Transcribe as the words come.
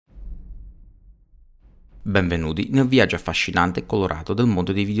Benvenuti nel viaggio affascinante e colorato del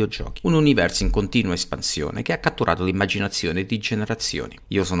mondo dei videogiochi, un universo in continua espansione che ha catturato l'immaginazione di generazioni.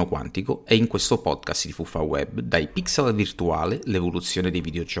 Io sono Quantico e in questo podcast di Fuffa Web, dai pixel al virtuale, l'evoluzione dei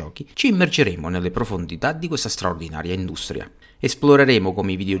videogiochi, ci immergeremo nelle profondità di questa straordinaria industria. Esploreremo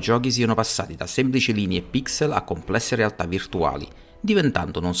come i videogiochi siano passati da semplici linee pixel a complesse realtà virtuali,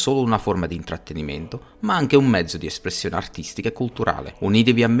 diventando non solo una forma di intrattenimento, ma anche un mezzo di espressione artistica e culturale.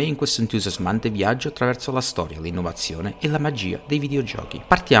 Unitevi a me in questo entusiasmante viaggio attraverso la storia, l'innovazione e la magia dei videogiochi.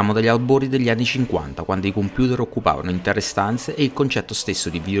 Partiamo dagli albori degli anni 50, quando i computer occupavano intere stanze e il concetto stesso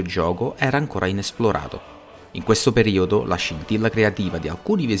di videogioco era ancora inesplorato. In questo periodo la scintilla creativa di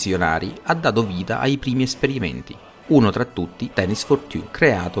alcuni visionari ha dato vita ai primi esperimenti. Uno tra tutti, Tennis for Two,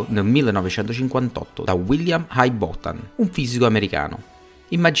 creato nel 1958 da William Highbottom, un fisico americano.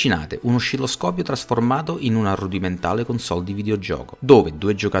 Immaginate un oscilloscopio trasformato in una rudimentale console di videogioco, dove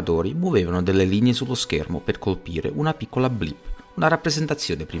due giocatori muovevano delle linee sullo schermo per colpire una piccola blip, una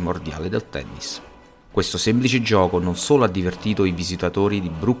rappresentazione primordiale del tennis. Questo semplice gioco non solo ha divertito i visitatori di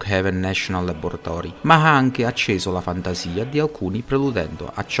Brookhaven National Laboratory, ma ha anche acceso la fantasia di alcuni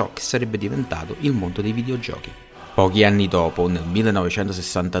preludendo a ciò che sarebbe diventato il mondo dei videogiochi. Pochi anni dopo, nel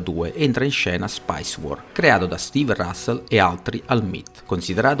 1962, entra in scena Spice War, creato da Steve Russell e altri al MIT.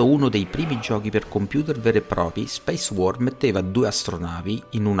 Considerato uno dei primi giochi per computer veri e propri, Space War metteva due astronavi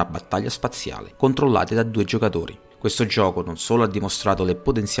in una battaglia spaziale, controllate da due giocatori. Questo gioco non solo ha dimostrato le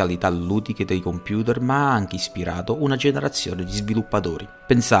potenzialità ludiche dei computer, ma ha anche ispirato una generazione di sviluppatori.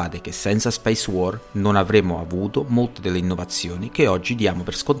 Pensate che senza Space War non avremmo avuto molte delle innovazioni che oggi diamo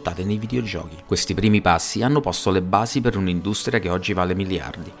per scontate nei videogiochi. Questi primi passi hanno posto le basi per un'industria che oggi vale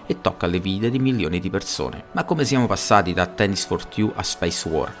miliardi e tocca le vite di milioni di persone. Ma come siamo passati da Tennis for Two a Space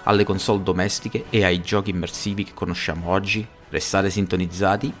War, alle console domestiche e ai giochi immersivi che conosciamo oggi? Restate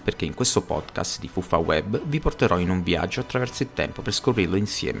sintonizzati perché in questo podcast di Fuffa Web vi porterò in un viaggio attraverso il tempo per scoprirlo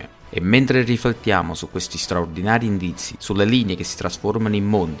insieme. E mentre riflettiamo su questi straordinari indizi, sulle linee che si trasformano in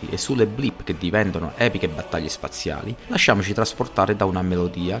mondi e sulle blip che diventano epiche battaglie spaziali, lasciamoci trasportare da una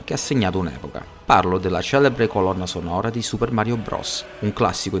melodia che ha segnato un'epoca. Parlo della celebre colonna sonora di Super Mario Bros., un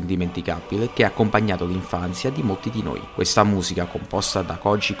classico indimenticabile che ha accompagnato l'infanzia di molti di noi. Questa musica, composta da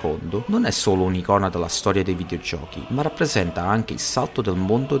Koji Kondo, non è solo un'icona della storia dei videogiochi, ma rappresenta anche il salto del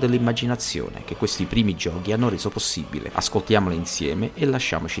mondo dell'immaginazione che questi primi giochi hanno reso possibile. Ascoltiamola insieme e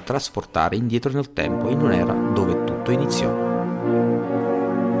lasciamoci trasportare indietro nel tempo in un'era dove tutto iniziò.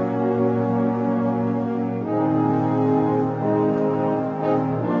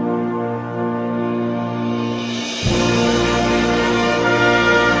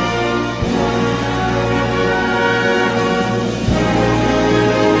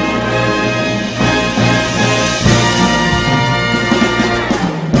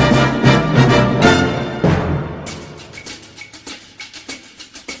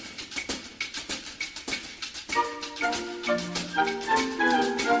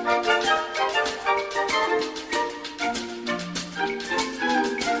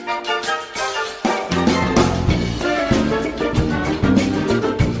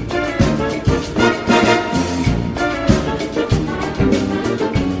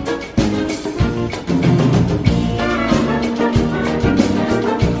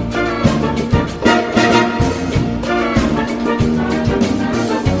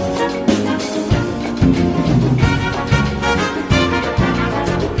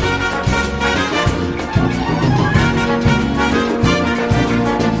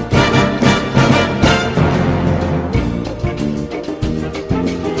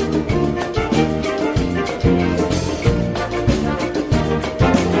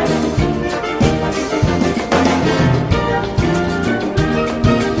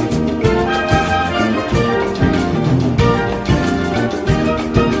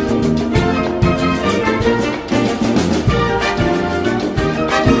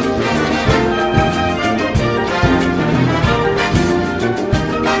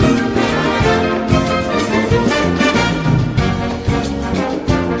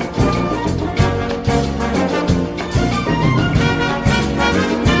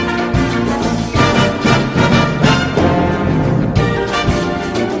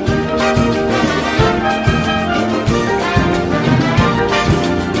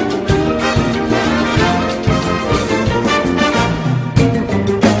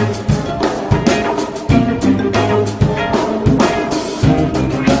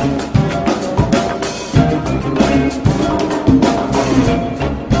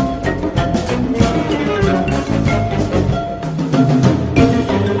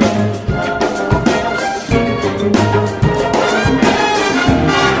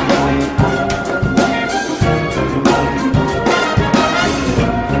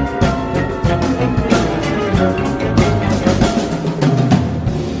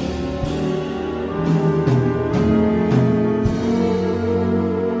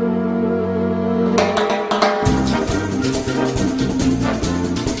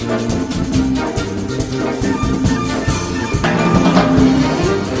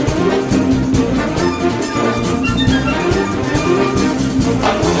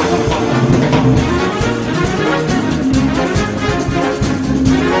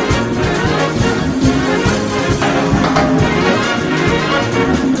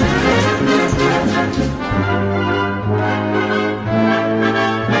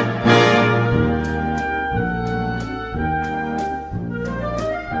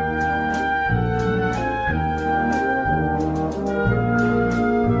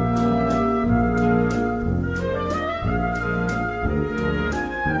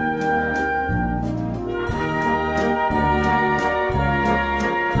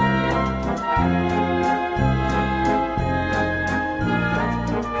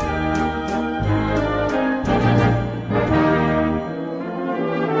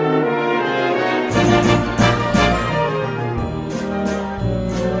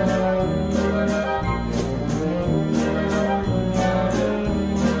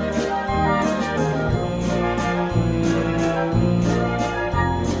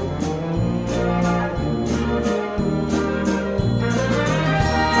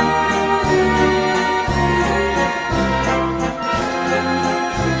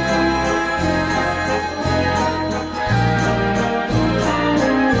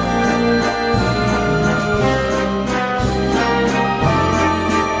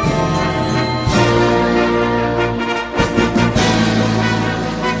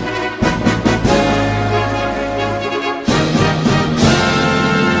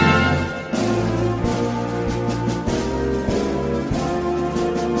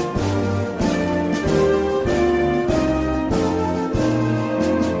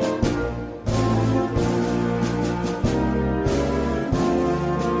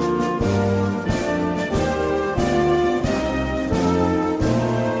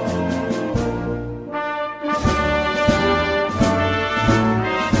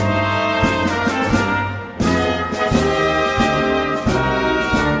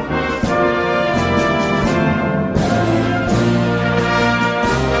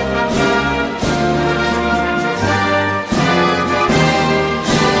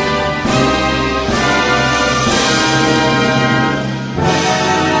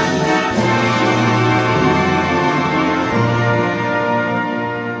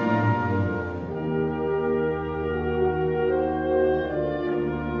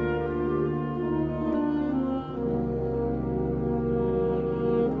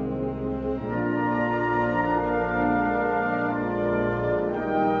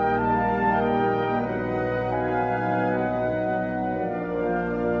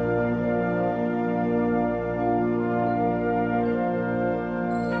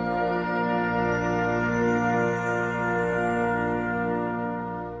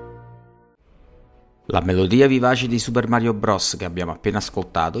 La melodia vivace di Super Mario Bros. Che abbiamo appena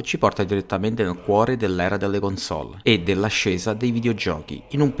ascoltato ci porta direttamente nel cuore dell'era delle console e dell'ascesa dei videogiochi,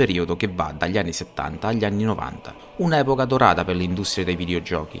 in un periodo che va dagli anni 70 agli anni 90. Un'epoca dorata per l'industria dei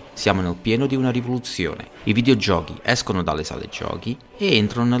videogiochi. Siamo nel pieno di una rivoluzione. I videogiochi escono dalle sale giochi e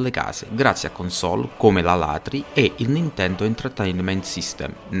entrano nelle case grazie a console come la Latri e il Nintendo Entertainment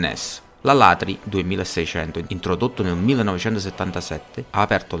System, NES. La Latri 2600, introdotto nel 1977, ha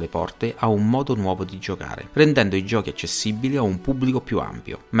aperto le porte a un modo nuovo di giocare, rendendo i giochi accessibili a un pubblico più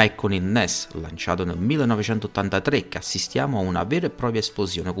ampio. Ma è con il NES, lanciato nel 1983, che assistiamo a una vera e propria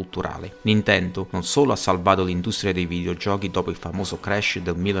esplosione culturale. Nintendo non solo ha salvato l'industria dei videogiochi dopo il famoso crash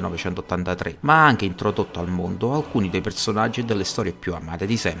del 1983, ma ha anche introdotto al mondo alcuni dei personaggi delle storie più amate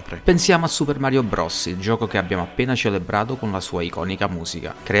di sempre. Pensiamo a Super Mario Bros., il gioco che abbiamo appena celebrato con la sua iconica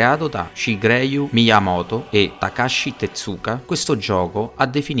musica. Creato da Shigeru Miyamoto e Takashi Tezuka, questo gioco ha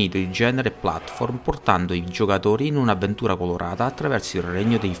definito il genere platform portando i giocatori in un'avventura colorata attraverso il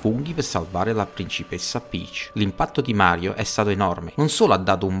regno dei funghi per salvare la principessa Peach. L'impatto di Mario è stato enorme, non solo ha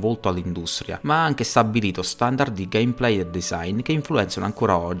dato un volto all'industria, ma ha anche stabilito standard di gameplay e design che influenzano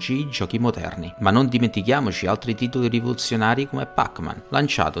ancora oggi i giochi moderni. Ma non dimentichiamoci altri titoli rivoluzionari come Pac-Man,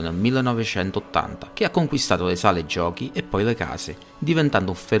 lanciato nel 1980, che ha conquistato le sale giochi e poi le case,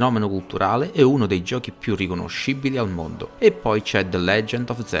 diventando un fenomeno culturale e uno dei giochi più riconoscibili al mondo. E poi c'è The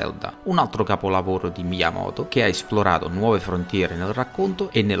Legend of Zelda, un altro capolavoro di Miyamoto che ha esplorato nuove frontiere nel racconto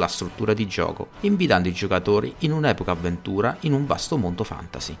e nella struttura di gioco, invitando i giocatori in un'epoca avventura in un vasto mondo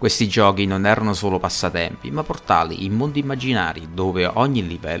fantasy. Questi giochi non erano solo passatempi, ma portali in mondi immaginari dove ogni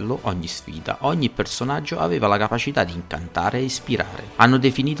livello, ogni sfida, ogni personaggio aveva la capacità di incantare e ispirare. Hanno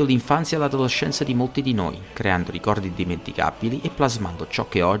definito l'infanzia e l'adolescenza di molti di noi, creando ricordi indimenticabili e plasmando ciò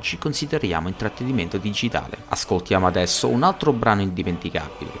che oggi consideriamo intrattenimento digitale. Ascoltiamo adesso un altro brano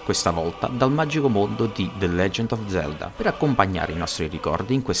indimenticabile, questa volta dal magico mondo di The Legend of Zelda, per accompagnare i nostri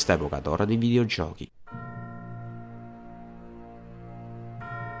ricordi in quest'epoca d'oro dei videogiochi.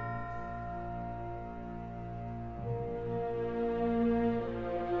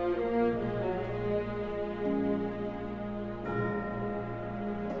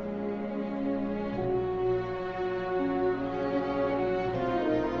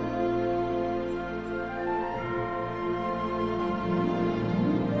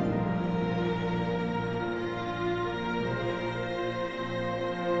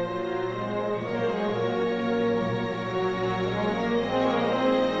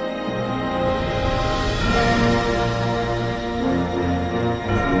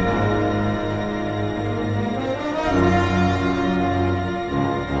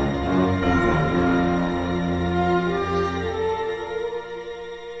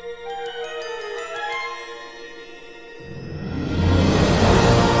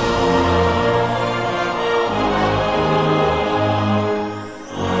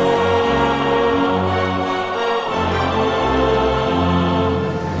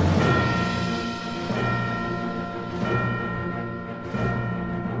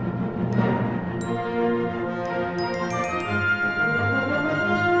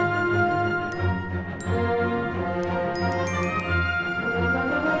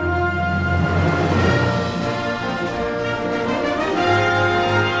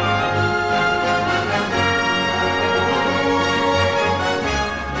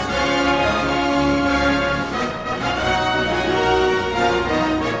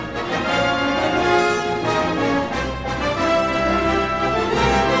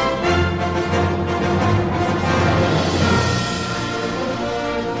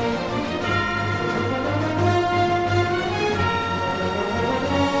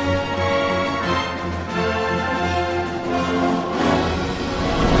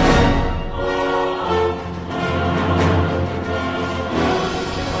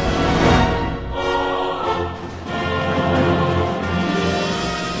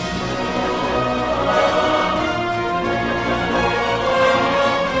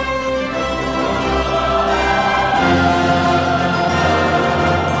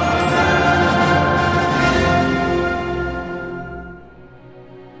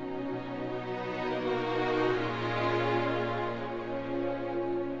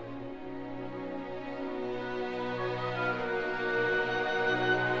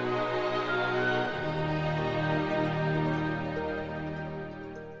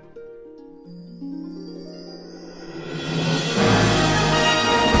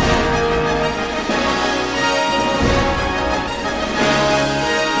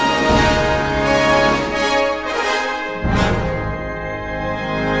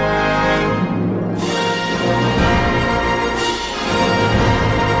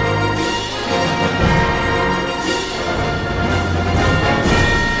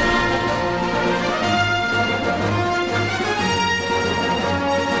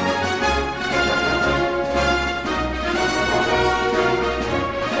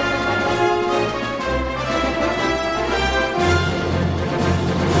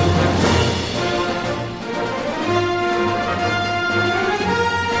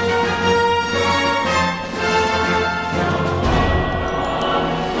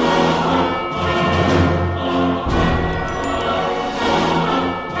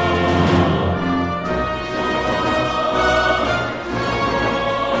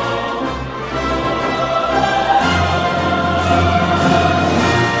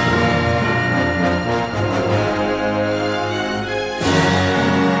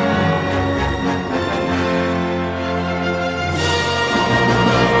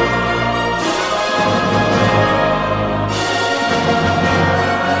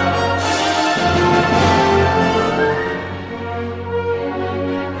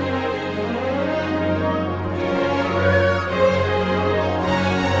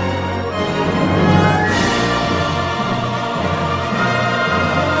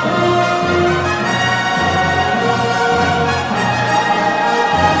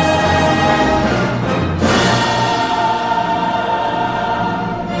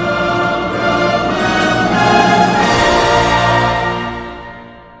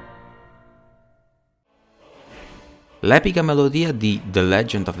 L'epica melodia di The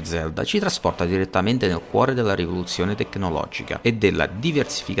Legend of Zelda ci trasporta direttamente nel cuore della rivoluzione tecnologica e della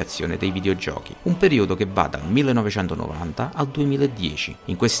diversificazione dei videogiochi, un periodo che va dal 1990 al 2010.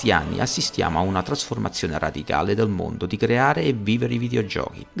 In questi anni assistiamo a una trasformazione radicale del mondo di creare e vivere i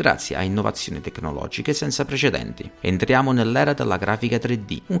videogiochi, grazie a innovazioni tecnologiche senza precedenti. Entriamo nell'era della grafica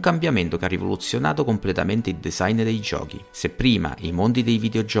 3D, un cambiamento che ha rivoluzionato completamente il design dei giochi. Se prima i mondi dei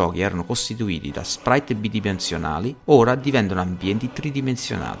videogiochi erano costituiti da sprite bidimensionali, ora diventano ambienti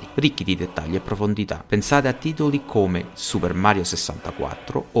tridimensionali, ricchi di dettagli e profondità. Pensate a titoli come Super Mario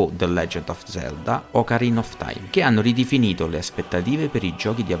 64 o The Legend of Zelda o Ocarina of Time, che hanno ridefinito le aspettative per i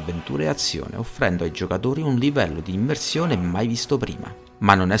giochi di avventura e azione, offrendo ai giocatori un livello di immersione mai visto prima.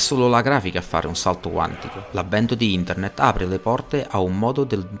 Ma non è solo la grafica a fare un salto quantico. L'avvento di internet apre le porte a un modo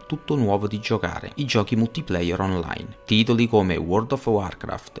del tutto nuovo di giocare, i giochi multiplayer online. Titoli come World of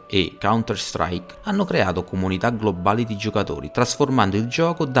Warcraft e Counter-Strike hanno creato comunità globali di giocatori, trasformando il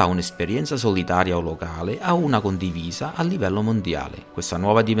gioco da un'esperienza solitaria o locale a una condivisa a livello mondiale. Questa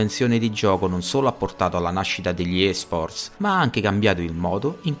nuova dimensione di gioco non solo ha portato alla nascita degli eSports, ma ha anche cambiato il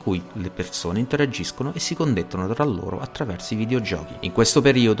modo in cui le persone interagiscono e si connettono tra loro attraverso i videogiochi. In questo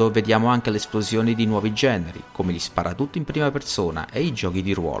periodo vediamo anche l'esplosione di nuovi generi, come gli sparatutto in prima persona e i giochi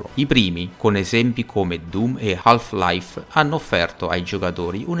di ruolo. I primi, con esempi come Doom e Half-Life, hanno offerto ai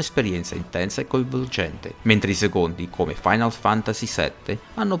giocatori un'esperienza intensa e coinvolgente, mentre i secondi, come Final Fantasy VII,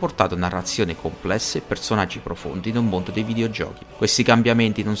 hanno portato narrazioni complesse e personaggi profondi nel mondo dei videogiochi. Questi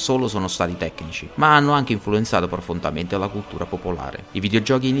cambiamenti non solo sono stati tecnici, ma hanno anche influenzato profondamente la cultura popolare. I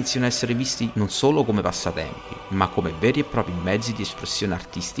videogiochi iniziano a essere visti non solo come passatempi, ma come veri e propri mezzi di espressione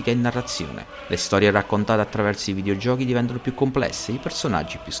artistica e narrazione. Le storie raccontate attraverso i videogiochi diventano più complesse, i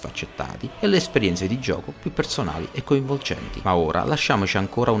personaggi più sfaccettati e le esperienze di gioco più personali e coinvolgenti. Ma ora lasciamoci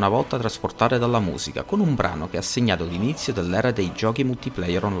ancora una volta trasportare dalla musica con un brano che ha segnato l'inizio dell'era dei giochi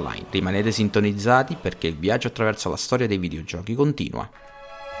multiplayer online. Rimanete sintonizzati perché il viaggio attraverso la storia dei videogiochi continua.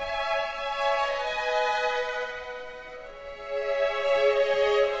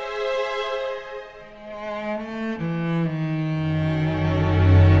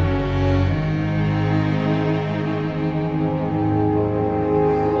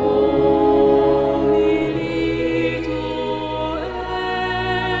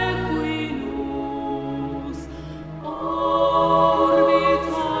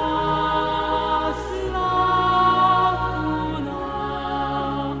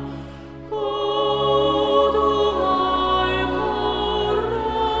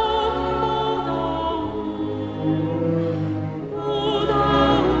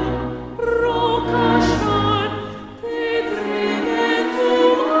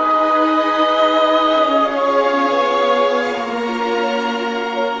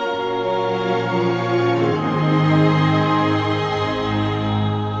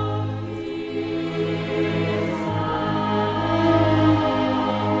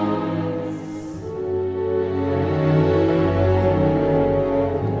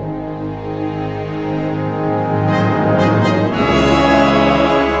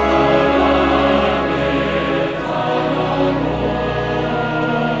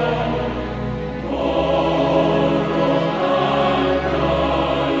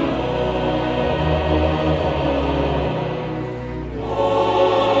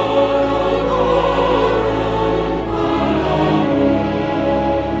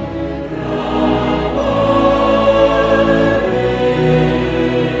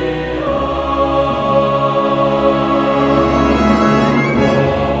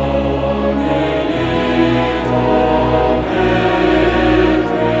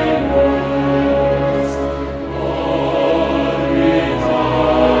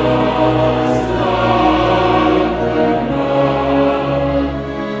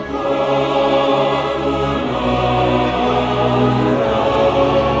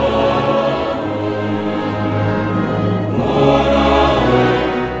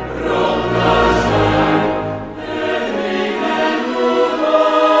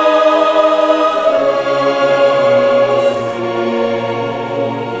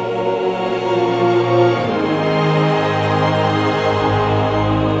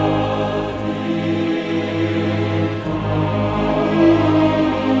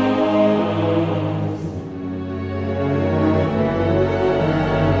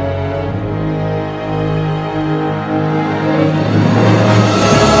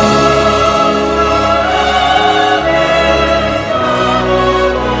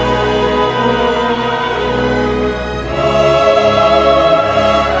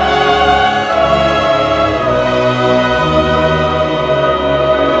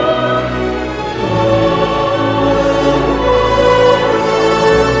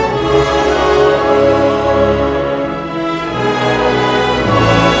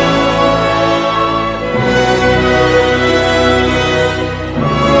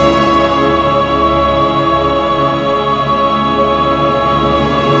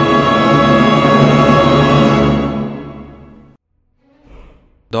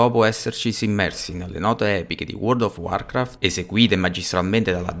 Dopo esserci immersi nelle note epiche di World of Warcraft, eseguite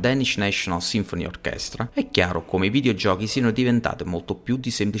magistralmente dalla Danish National Symphony Orchestra, è chiaro come i videogiochi siano diventati molto più di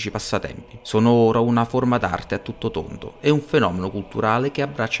semplici passatempi. Sono ora una forma d'arte a tutto tondo e un fenomeno culturale che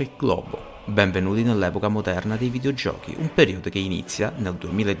abbraccia il globo. Benvenuti nell'epoca moderna dei videogiochi, un periodo che inizia nel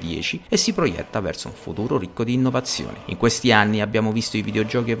 2010 e si proietta verso un futuro ricco di innovazioni. In questi anni abbiamo visto i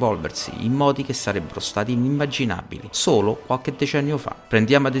videogiochi evolversi in modi che sarebbero stati inimmaginabili solo qualche decennio fa.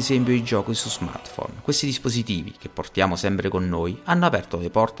 Prendiamo ad esempio i giochi su smartphone. Questi dispositivi, che portiamo sempre con noi, hanno aperto le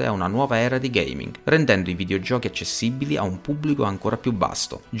porte a una nuova era di gaming, rendendo i videogiochi accessibili a un pubblico ancora più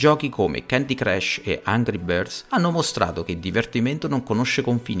vasto. Giochi come Candy Crush e Angry Birds hanno mostrato che il divertimento non conosce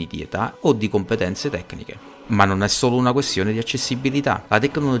confini di età o di competenze tecniche. Ma non è solo una questione di accessibilità. La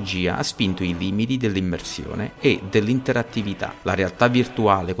tecnologia ha spinto i limiti dell'immersione e dell'interattività. La realtà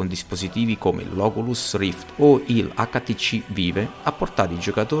virtuale con dispositivi come l'Oculus Rift o il HTC Vive ha portato i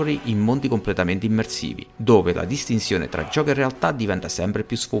giocatori in mondi completamente immersivi, dove la distinzione tra gioco e realtà diventa sempre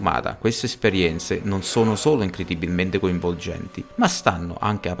più sfumata. Queste esperienze non sono solo incredibilmente coinvolgenti, ma stanno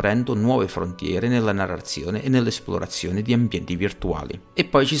anche aprendo nuove frontiere nella narrazione e nell'esplorazione di ambienti virtuali. E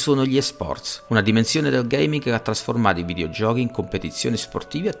poi ci sono gli eSports, una dimensione del gaming che ha trasformato i videogiochi in competizioni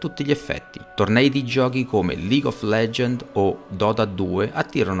sportive a tutti gli effetti. Tornei di giochi come League of Legends o Dota 2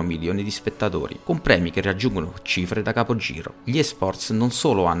 attirano milioni di spettatori, con premi che raggiungono cifre da capogiro. Gli eSports non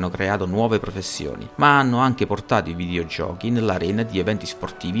solo hanno creato nuove professioni, ma hanno anche portato i videogiochi nell'arena di eventi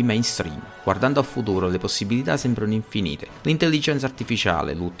sportivi mainstream. Guardando al futuro, le possibilità sembrano infinite. L'intelligenza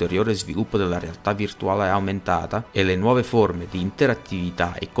artificiale, l'ulteriore sviluppo della realtà virtuale aumentata e le nuove forme di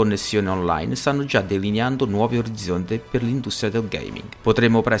interattività e connessione online stanno già delineando nuovi orizzonti per l'industria del gaming.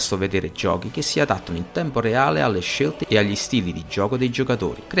 Potremo presto vedere giochi che si adattano in tempo reale alle scelte e agli stili di gioco dei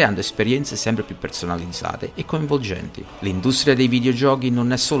giocatori, creando esperienze sempre più personalizzate e coinvolgenti. L'industria dei videogiochi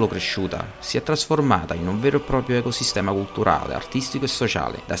non è solo cresciuta, si è trasformata in un vero e proprio ecosistema culturale, artistico e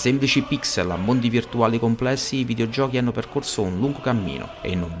sociale. Da semplici pixel a mondi virtuali complessi, i videogiochi hanno percorso un lungo cammino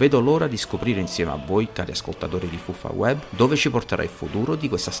e non vedo l'ora di scoprire insieme a voi, cari ascoltatori di Fuffa Web, dove ci porterà il futuro di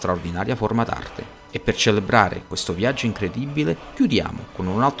questa straordinaria forma d'arte. E per celebrare questo viaggio incredibile, chiudiamo con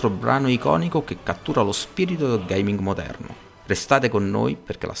un altro brano iconico che cattura lo spirito del gaming moderno. Restate con noi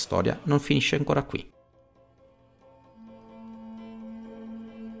perché la storia non finisce ancora qui.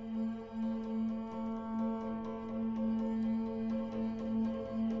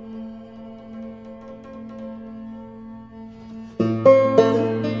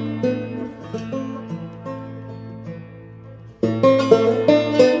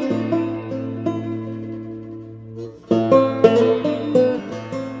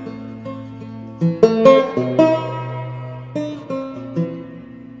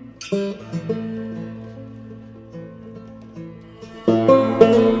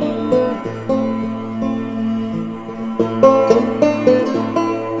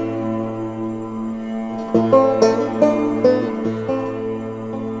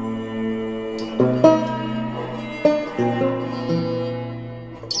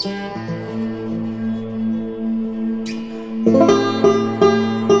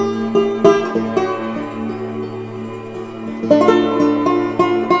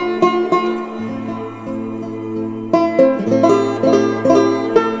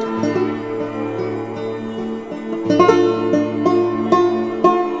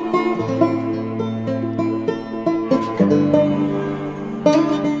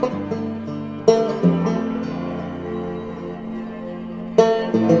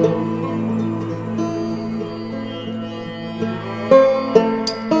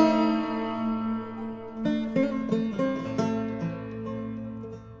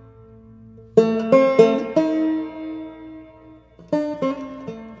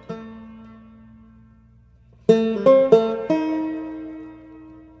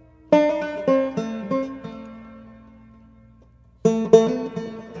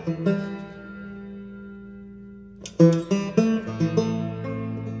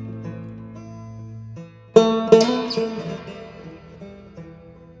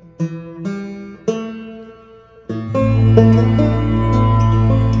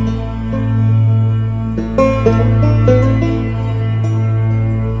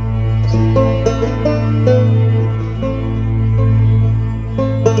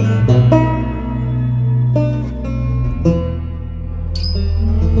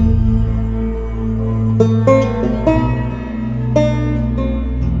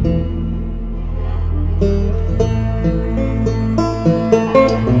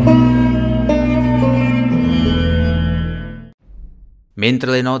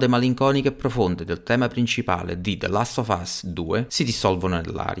 Mentre le note malinconiche e profonde del tema principale di The Last of Us 2 si dissolvono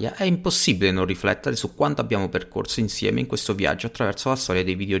nell'aria, è impossibile non riflettere su quanto abbiamo percorso insieme in questo viaggio attraverso la storia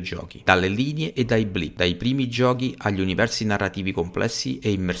dei videogiochi, dalle linee e dai blip, dai primi giochi agli universi narrativi complessi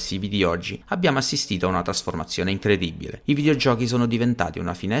e immersivi di oggi. Abbiamo assistito a una trasformazione incredibile. I videogiochi sono diventati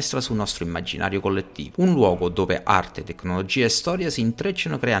una finestra sul nostro immaginario collettivo, un luogo dove arte, tecnologia e storia si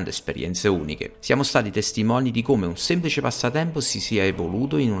intrecciano creando esperienze uniche. Siamo stati testimoni di come un semplice passatempo si sia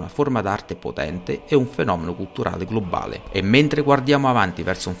evoluto in una forma d'arte potente e un fenomeno culturale globale. E mentre guardiamo avanti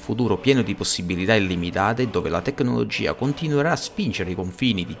verso un futuro pieno di possibilità illimitate, dove la tecnologia continuerà a spingere i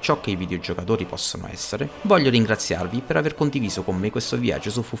confini di ciò che i videogiocatori possono essere, voglio ringraziarvi per aver condiviso con me questo viaggio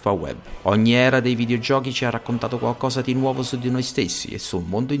su FufaWeb. Ogni era dei videogiochi ci ha raccontato qualcosa di nuovo su di noi stessi e sul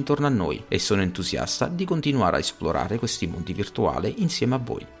mondo intorno a noi, e sono entusiasta di continuare a esplorare questi mondi virtuali insieme a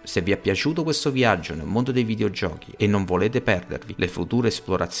voi. Se vi è piaciuto questo viaggio nel mondo dei videogiochi e non volete perdervi le future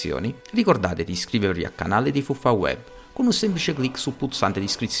esplorazioni, ricordate di iscrivervi al canale di FufaWeb con un semplice clic sul pulsante di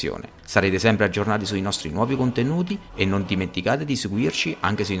iscrizione. Sarete sempre aggiornati sui nostri nuovi contenuti e non dimenticate di seguirci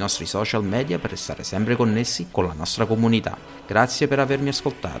anche sui nostri social media per restare sempre connessi con la nostra comunità. Grazie per avermi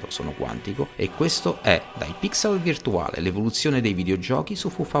ascoltato, sono Quantico e questo è Dai Pixel al Virtuale, l'evoluzione dei videogiochi su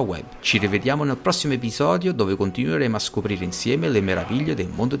FufaWeb. Ci rivediamo nel prossimo episodio dove continueremo a scoprire insieme le meraviglie del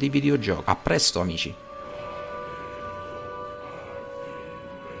mondo dei videogiochi. A presto amici!